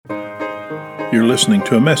You're listening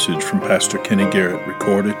to a message from Pastor Kenny Garrett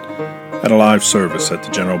recorded at a live service at the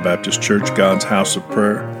General Baptist Church, God's House of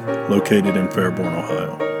Prayer, located in Fairborn,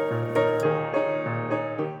 Ohio.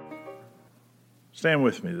 Stand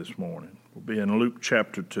with me this morning. We'll be in Luke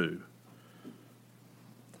chapter 2.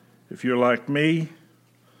 If you're like me,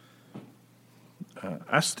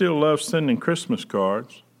 I still love sending Christmas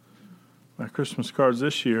cards. My Christmas cards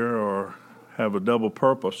this year have a double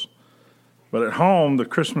purpose. But at home, the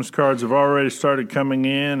Christmas cards have already started coming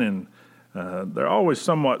in, and they're always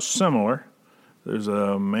somewhat similar. There's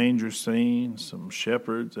a manger scene, some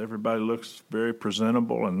shepherds. Everybody looks very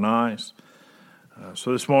presentable and nice.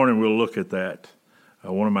 So this morning we'll look at that.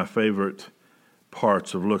 One of my favorite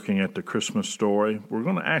parts of looking at the Christmas story. We're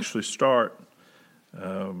going to actually start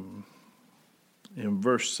in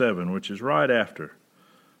verse 7, which is right after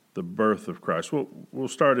the birth of Christ. We'll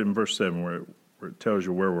start in verse 7 where it tells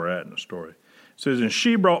you where we're at in the story. It says, "And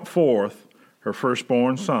she brought forth her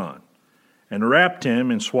firstborn son, and wrapped him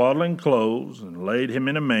in swaddling clothes, and laid him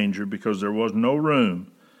in a manger, because there was no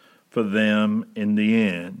room for them in the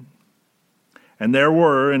inn. And there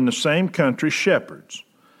were in the same country shepherds,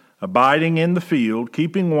 abiding in the field,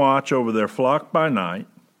 keeping watch over their flock by night.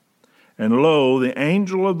 And lo, the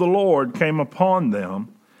angel of the Lord came upon them,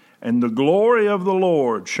 and the glory of the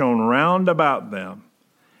Lord shone round about them.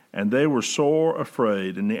 And they were sore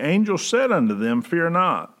afraid. And the angel said unto them, Fear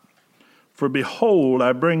not, for behold,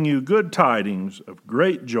 I bring you good tidings of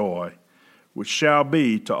great joy, which shall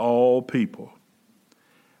be to all people.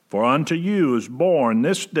 For unto you is born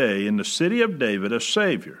this day in the city of David a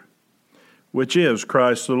Savior, which is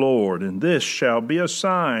Christ the Lord. And this shall be a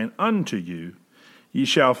sign unto you. Ye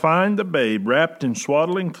shall find the babe wrapped in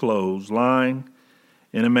swaddling clothes, lying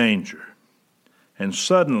in a manger. And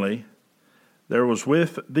suddenly there was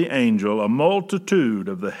with the angel a multitude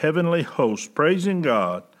of the heavenly host, praising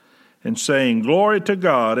God, and saying, Glory to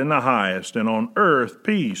God in the highest, and on earth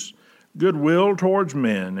peace, goodwill towards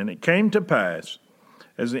men. And it came to pass,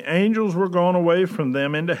 as the angels were gone away from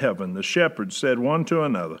them into heaven, the shepherds said one to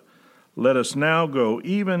another, Let us now go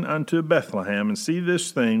even unto Bethlehem, and see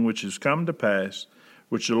this thing which is come to pass,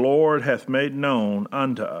 which the Lord hath made known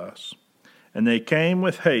unto us. And they came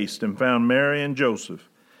with haste, and found Mary and Joseph,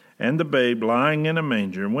 and the babe lying in a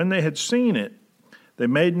manger. And when they had seen it, they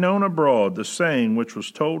made known abroad the saying which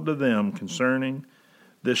was told to them concerning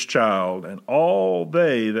this child. And all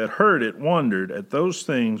they that heard it wondered at those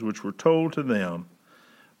things which were told to them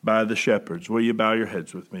by the shepherds. Will you bow your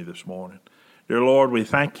heads with me this morning? Dear Lord, we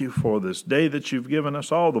thank you for this day that you've given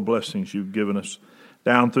us, all the blessings you've given us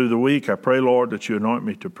down through the week. I pray, Lord, that you anoint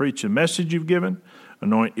me to preach the message you've given,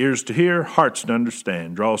 anoint ears to hear, hearts to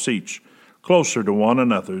understand. Draw us each closer to one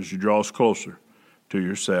another as you draw us closer to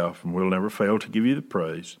yourself, and we'll never fail to give you the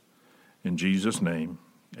praise. In Jesus' name,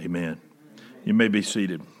 amen. You may be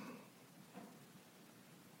seated.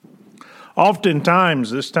 Oftentimes,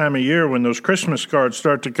 this time of year, when those Christmas cards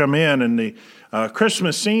start to come in and the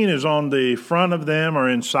Christmas scene is on the front of them or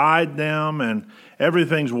inside them, and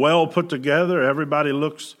everything's well put together, everybody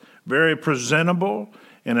looks very presentable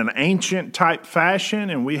in an ancient type fashion,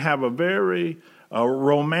 and we have a very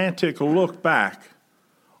romantic look back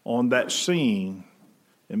on that scene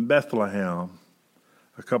in Bethlehem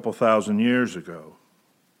a couple thousand years ago.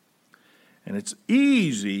 And it's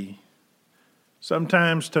easy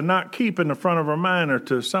sometimes to not keep in the front of our mind or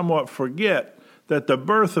to somewhat forget that the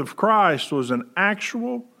birth of Christ was an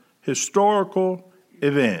actual historical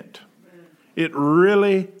event. It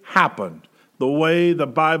really happened the way the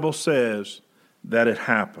Bible says that it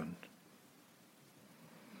happened.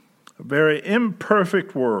 A very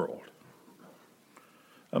imperfect world.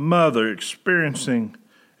 A mother experiencing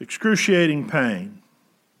excruciating pain.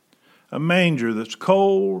 A manger that's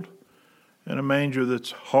cold and a manger that's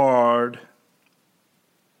hard.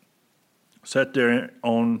 Set there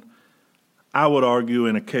on, I would argue,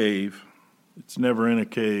 in a cave. It's never in a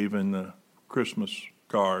cave in the Christmas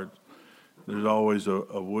card. There's always a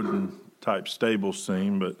wooden type stable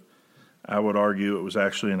scene, but I would argue it was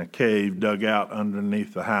actually in a cave dug out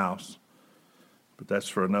underneath the house. But that's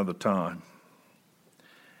for another time.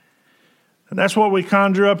 And that's what we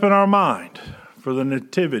conjure up in our mind for the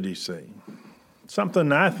nativity scene.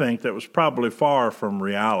 Something I think that was probably far from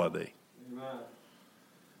reality. Amen.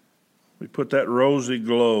 We put that rosy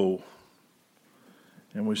glow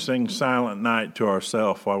and we sing Silent Night to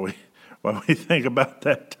ourselves while we think about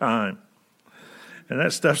that time. And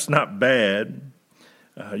that stuff's not bad.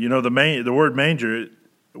 The word manger,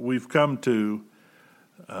 we've come to,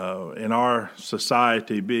 in our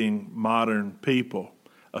society, being modern people,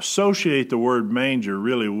 associate the word manger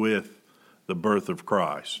really with the birth of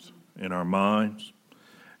Christ in our minds.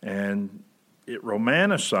 And it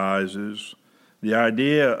romanticizes the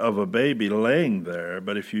idea of a baby laying there,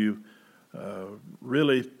 but if you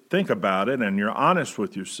really think about it and you're honest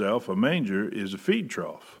with yourself, a manger is a feed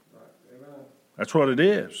trough. That's what it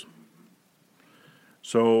is.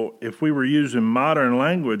 So if we were using modern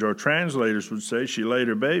language, our translators would say she laid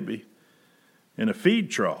her baby in a feed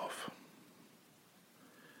trough.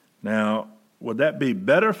 Now, would that be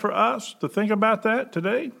better for us to think about that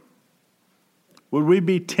today? Would we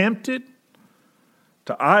be tempted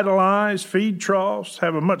to idolize feed troughs,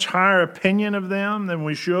 have a much higher opinion of them than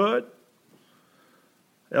we should?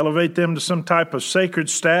 Elevate them to some type of sacred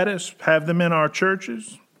status, have them in our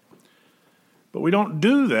churches? But we don't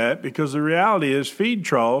do that because the reality is feed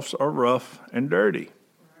troughs are rough and dirty.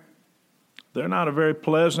 They're not a very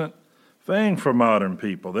pleasant thing for modern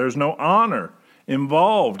people. There's no honor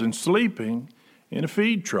involved in sleeping in a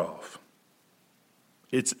feed trough.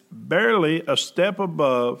 It's barely a step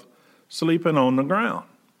above sleeping on the ground.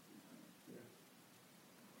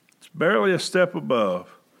 It's barely a step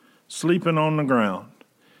above sleeping on the ground.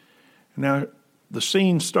 Now, the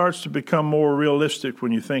scene starts to become more realistic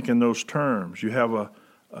when you think in those terms. You have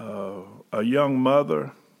a young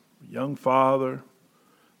mother, a young father.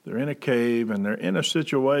 They're in a cave, and they're in a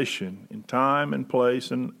situation in time and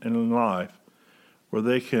place and in life where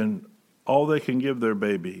all they can give their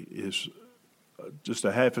baby is just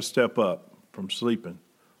a half a step up from sleeping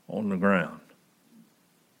on the ground.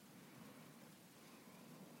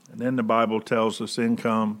 And then the Bible tells us in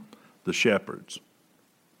come the shepherds.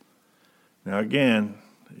 Now again,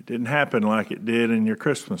 it didn't happen like it did in your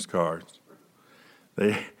Christmas cards.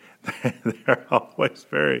 They're always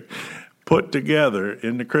very put together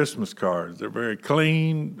in the Christmas cards. They're very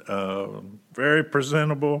clean, very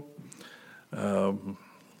presentable. And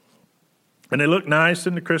they look nice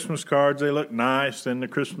in the Christmas cards. They look nice in the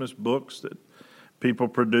Christmas books that people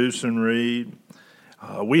produce and read.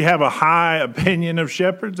 We have a high opinion of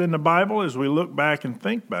shepherds in the Bible as we look back and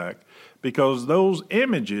think back, because those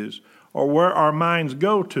images are where our minds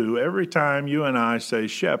go to every time you and I say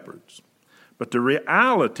shepherds. But the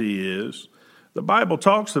reality is, the Bible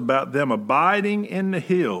talks about them abiding in the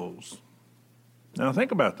hills. Now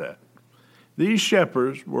think about that. These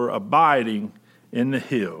shepherds were abiding in the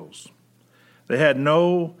hills. They had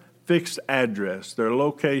no fixed address. Their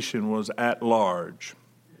location was at large.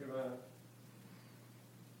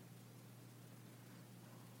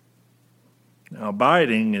 Now,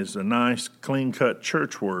 abiding is a nice, clean-cut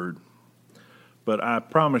church word, but I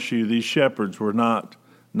promise you these shepherds were not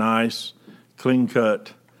nice,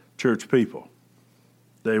 clean-cut church people.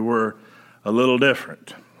 They were a little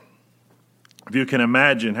different. If you can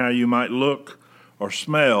imagine how you might look or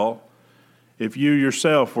smell if you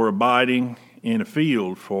yourself were abiding in a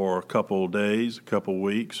field for a couple of days, a couple of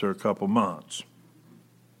weeks, or a couple of months,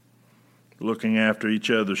 looking after each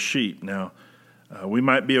other's sheep. Now, we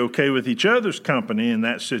might be okay with each other's company in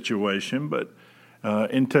that situation, but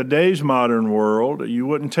in today's modern world, you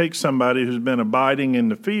wouldn't take somebody who's been abiding in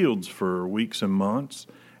the fields for weeks and months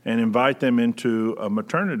and invite them into a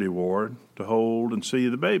maternity ward to hold and see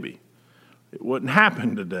the baby. It wouldn't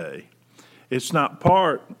happen today. It's not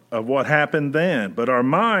part of what happened then, but our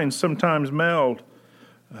minds sometimes meld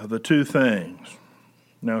the two things.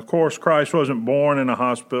 Now, of course, Christ wasn't born in a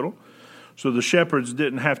hospital, so the shepherds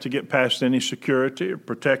didn't have to get past any security or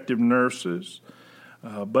protective nurses.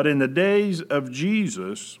 But in the days of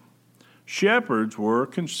Jesus, shepherds were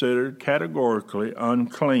considered categorically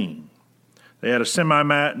unclean. They had a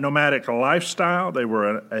semi-nomadic lifestyle. They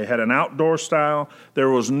had an outdoor style. There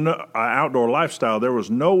was no outdoor lifestyle. There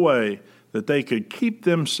was no way that they could keep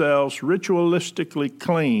themselves ritualistically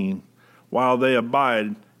clean while they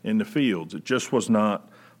abide in the fields. It just was not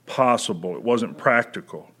possible. It wasn't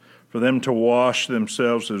practical for them to wash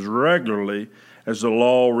themselves as regularly as the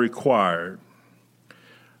law required.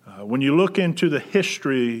 When you look into the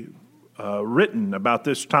history written about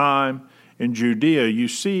this time in Judea, you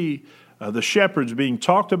see the shepherds being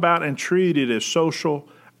talked about and treated as social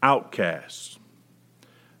outcasts.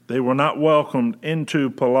 They were not welcomed into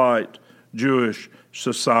polite Jewish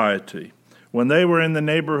society. When they were in the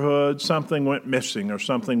neighborhood, something went missing or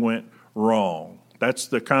something went wrong. That's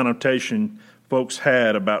the connotation folks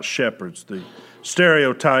had about shepherds, the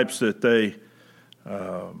stereotypes that they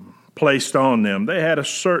placed on them. They had a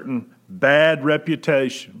certain bad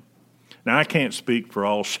reputation. Now, I can't speak for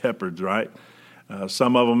all shepherds, right?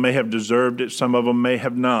 Some of them may have deserved it, some of them may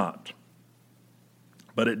have not.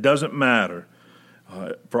 But it doesn't matter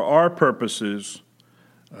for our purposes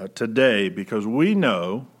today, because we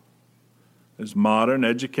know as modern,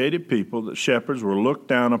 educated people that shepherds were looked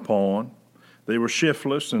down upon. They were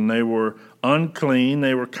shiftless and they were unclean.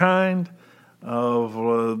 They were kind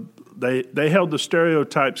of they held the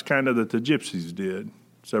stereotypes kind of that the gypsies did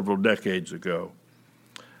several decades ago.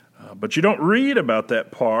 But you don't read about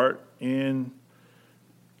that part in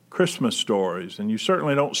Christmas stories, and you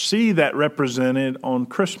certainly don't see that represented on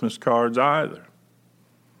Christmas cards either.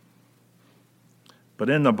 But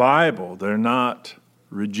in the Bible, they're not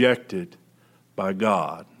rejected by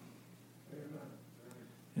God.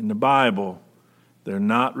 In the Bible, they're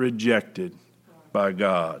not rejected by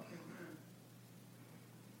God.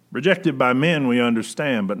 Rejected by men, we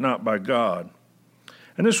understand, but not by God.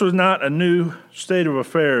 And this was not a new state of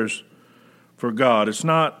affairs for God. It's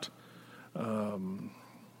not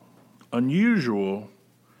unusual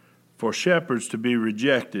for shepherds to be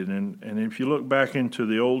rejected. And if you look back into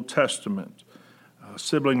the Old Testament,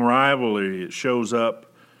 sibling rivalry, it shows up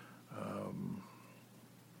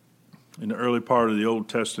in the early part of the Old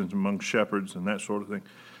Testament among shepherds and that sort of thing.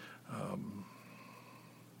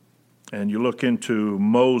 And you look into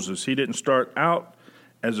Moses, he didn't start out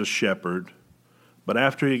as a shepherd, but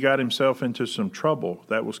after he got himself into some trouble,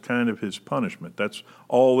 that was kind of his punishment. That's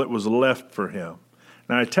all that was left for him.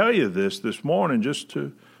 Now, I tell you this morning just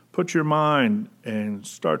to put your mind and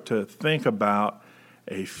start to think about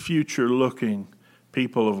a future-looking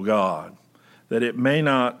people of God, that it may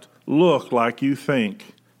not look like you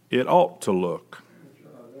think it ought to look.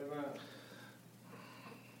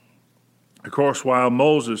 Of course, while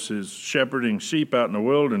Moses is shepherding sheep out in the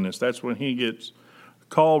wilderness, that's when he gets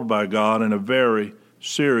called by God in a very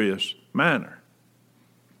serious manner.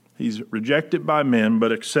 He's rejected by men,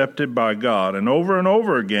 but accepted by God. And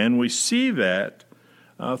over again, we see that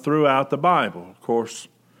throughout the Bible. Of course,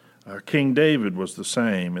 King David was the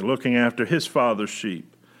same, looking after his father's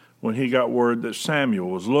sheep when he got word that Samuel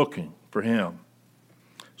was looking for him.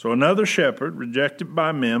 So another shepherd, rejected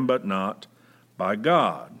by men, but not by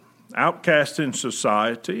God. Outcast in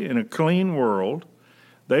society, in a clean world,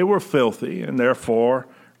 they were filthy and therefore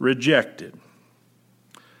rejected,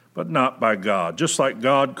 but not by God. Just like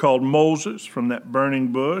God called Moses from that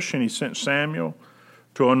burning bush and he sent Samuel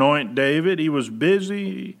to anoint David, he was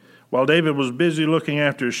busy. While David was busy looking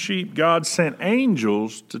after his sheep, God sent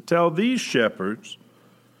angels to tell these shepherds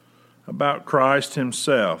about Christ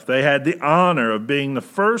himself. They had the honor of being the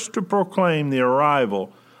first to proclaim the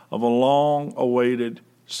arrival of a long-awaited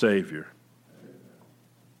Savior.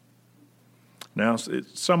 Now,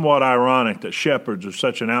 it's somewhat ironic that shepherds are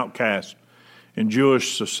such an outcast in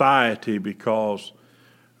Jewish society because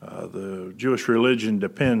the Jewish religion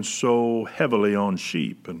depends so heavily on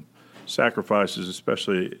sheep and sacrifices,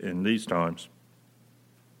 especially in these times.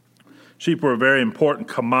 Sheep were a very important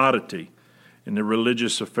commodity in the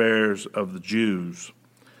religious affairs of the Jews.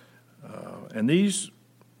 And these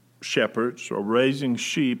shepherds are raising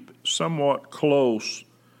sheep somewhat close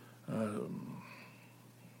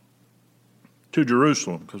to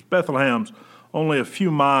Jerusalem, because Bethlehem's only a few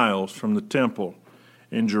miles from the temple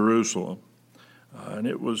in Jerusalem. And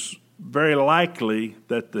it was very likely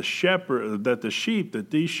that the sheep that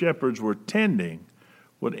these shepherds were tending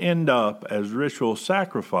would end up as ritual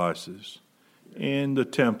sacrifices in the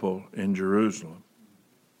temple in Jerusalem.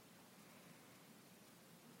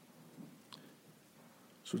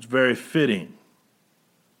 So it's very fitting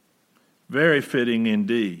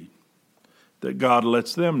indeed, that God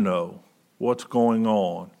lets them know what's going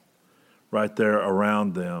on right there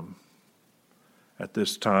around them at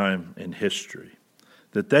this time in history.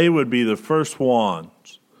 That they would be the first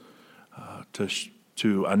ones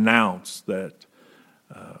to announce that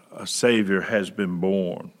a Savior has been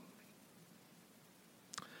born.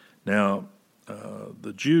 Now,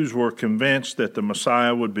 the Jews were convinced that the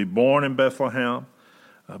Messiah would be born in Bethlehem,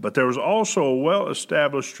 but there was also a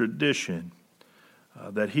well-established tradition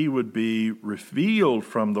that he would be revealed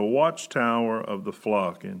from the watchtower of the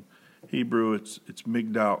flock. In Hebrew, it's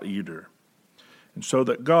Migdal Eder. And so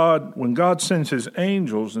that when God sends his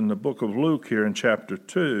angels in the book of Luke here in chapter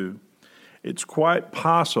 2, it's quite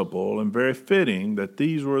possible and very fitting that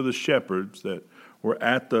these were the shepherds that were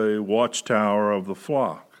at the watchtower of the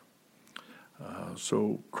flock.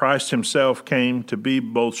 So Christ himself came to be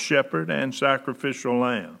both shepherd and sacrificial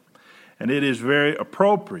lamb. And it is very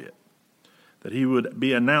appropriate that he would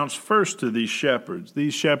be announced first to these shepherds.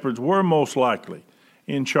 These shepherds were most likely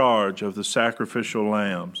in charge of the sacrificial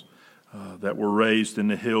lambs that were raised in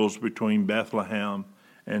the hills between Bethlehem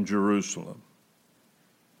and Jerusalem.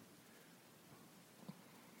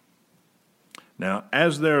 Now,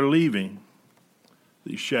 as they're leaving,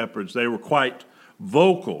 these shepherds, they were quite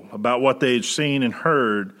vocal about what they had seen and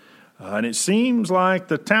heard, and it seems like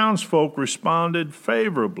the townsfolk responded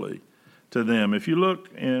favorably to them. If you look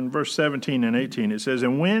in verse 17 and 18, it says,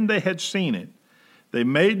 "And when they had seen it, they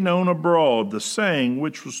made known abroad the saying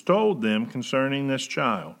which was told them concerning this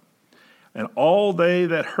child. And all they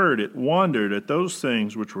that heard it wondered at those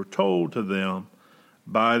things which were told to them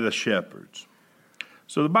by the shepherds.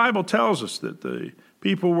 So the Bible tells us that the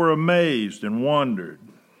people were amazed and wondered.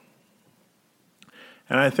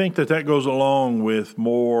 And I think that goes along with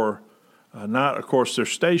more, not, of course, their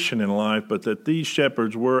station in life, but that these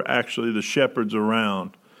shepherds were actually the shepherds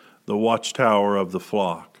around the watchtower of the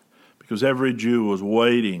flock, because every Jew was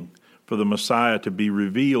waiting for the Messiah to be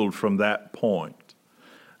revealed from that point.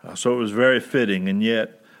 So it was very fitting, and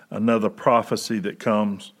yet another prophecy that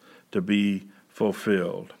comes to be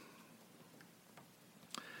fulfilled.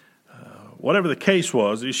 Whatever the case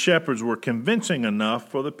was, these shepherds were convincing enough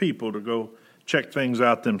for the people to go check things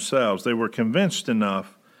out themselves. They were convinced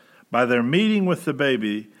enough by their meeting with the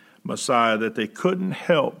baby Messiah that they couldn't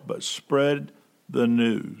help but spread the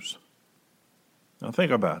news. Now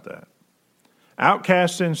think about that.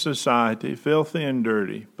 Outcast in society, filthy and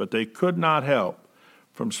dirty, but they could not help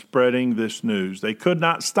from spreading this news. They could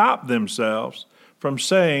not stop themselves from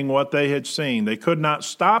saying what they had seen. They could not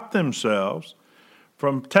stop themselves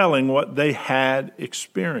from telling what they had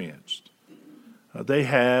experienced. They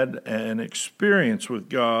had an experience with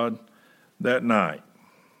God that night.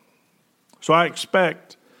 So I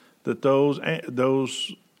expect that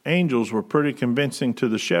those angels were pretty convincing to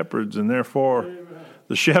the shepherds, and therefore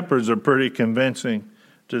the shepherds are pretty convincing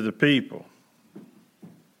to the people.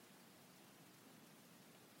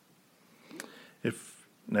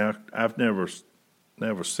 Now I've never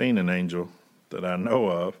seen an angel that I know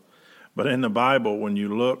of, but in the Bible, when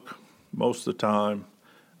you look, most of the time,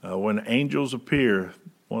 when angels appear,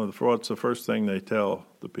 what's the first thing they tell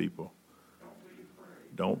the people?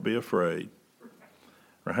 Don't be afraid.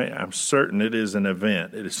 Right? I'm certain it is an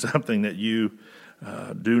event. It is something that you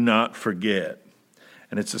do not forget.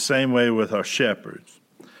 And it's the same way with our shepherds.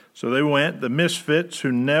 So they went, the misfits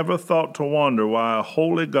who never thought to wonder why a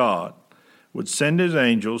holy God would send his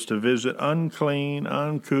angels to visit unclean,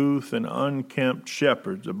 uncouth, and unkempt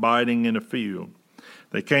shepherds abiding in a field.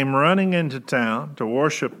 They came running into town to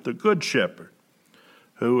worship the good shepherd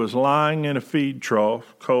who was lying in a feed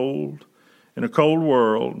trough, in a cold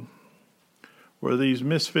world, where these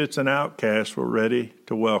misfits and outcasts were ready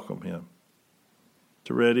to welcome him,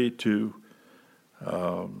 ready to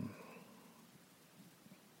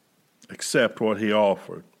accept what he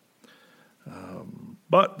offered.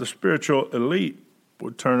 But the spiritual elite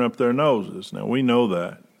would turn up their noses. Now, we know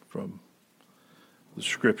that from the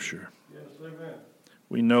Scripture. Yes, amen.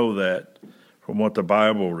 We know that from what the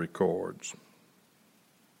Bible records.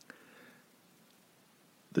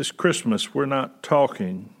 This Christmas, we're not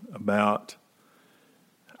talking about,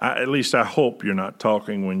 at least I hope you're not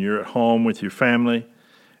talking when you're at home with your family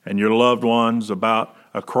and your loved ones about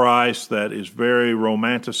a Christ that is very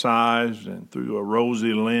romanticized and through a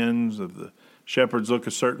rosy lens of the shepherds look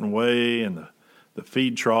a certain way and the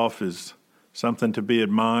feed trough is something to be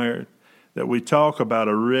admired. That we talk about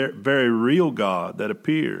a very real God that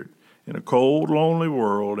appeared in a cold, lonely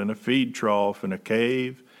world, in a feed trough, in a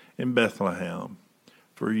cave in Bethlehem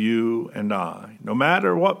for you and I, no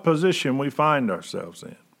matter what position we find ourselves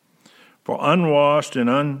in. For unwashed and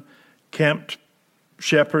unkempt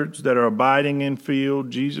shepherds that are abiding in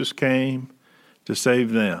field, Jesus came to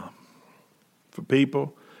save them. For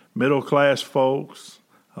people, middle-class folks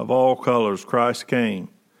of all colors, Christ came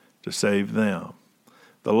to save them.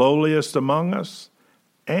 The lowliest among us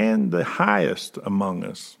and the highest among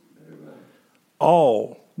us,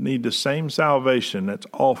 all need the same salvation that's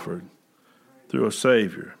offered through a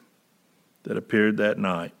Savior that appeared that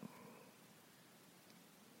night.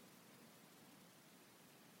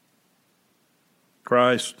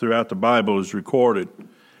 Christ, throughout the Bible, is recorded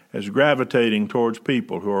as gravitating towards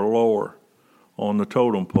people who are lower on the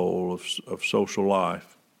totem pole of social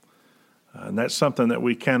life. And that's something that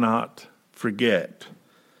we cannot forget.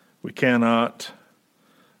 We cannot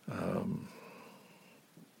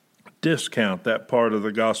discount that part of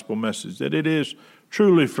the gospel message, that it is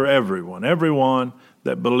truly for everyone. Everyone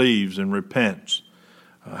that believes and repents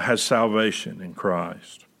has salvation in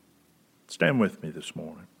Christ. Stand with me this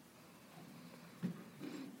morning.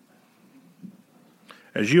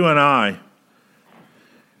 As you and I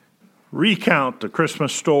recount the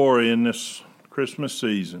Christmas story in this Christmas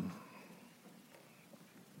season,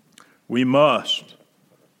 we must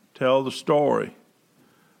tell the story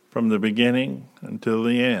from the beginning until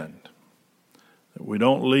the end. That we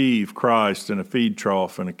don't leave Christ in a feed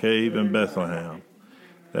trough in a cave in Bethlehem.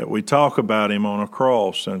 That we talk about him on a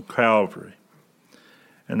cross in Calvary.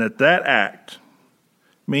 And that act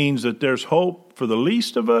means that there's hope for the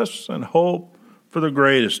least of us and hope for the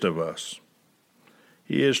greatest of us.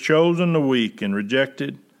 He has chosen the weak and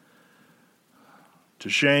rejected to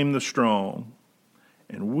shame the strong.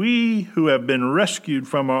 And we who have been rescued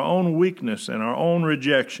from our own weakness and our own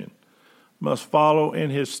rejection must follow in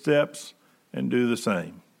his steps and do the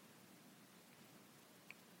same.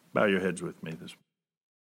 Bow your heads with me this morning.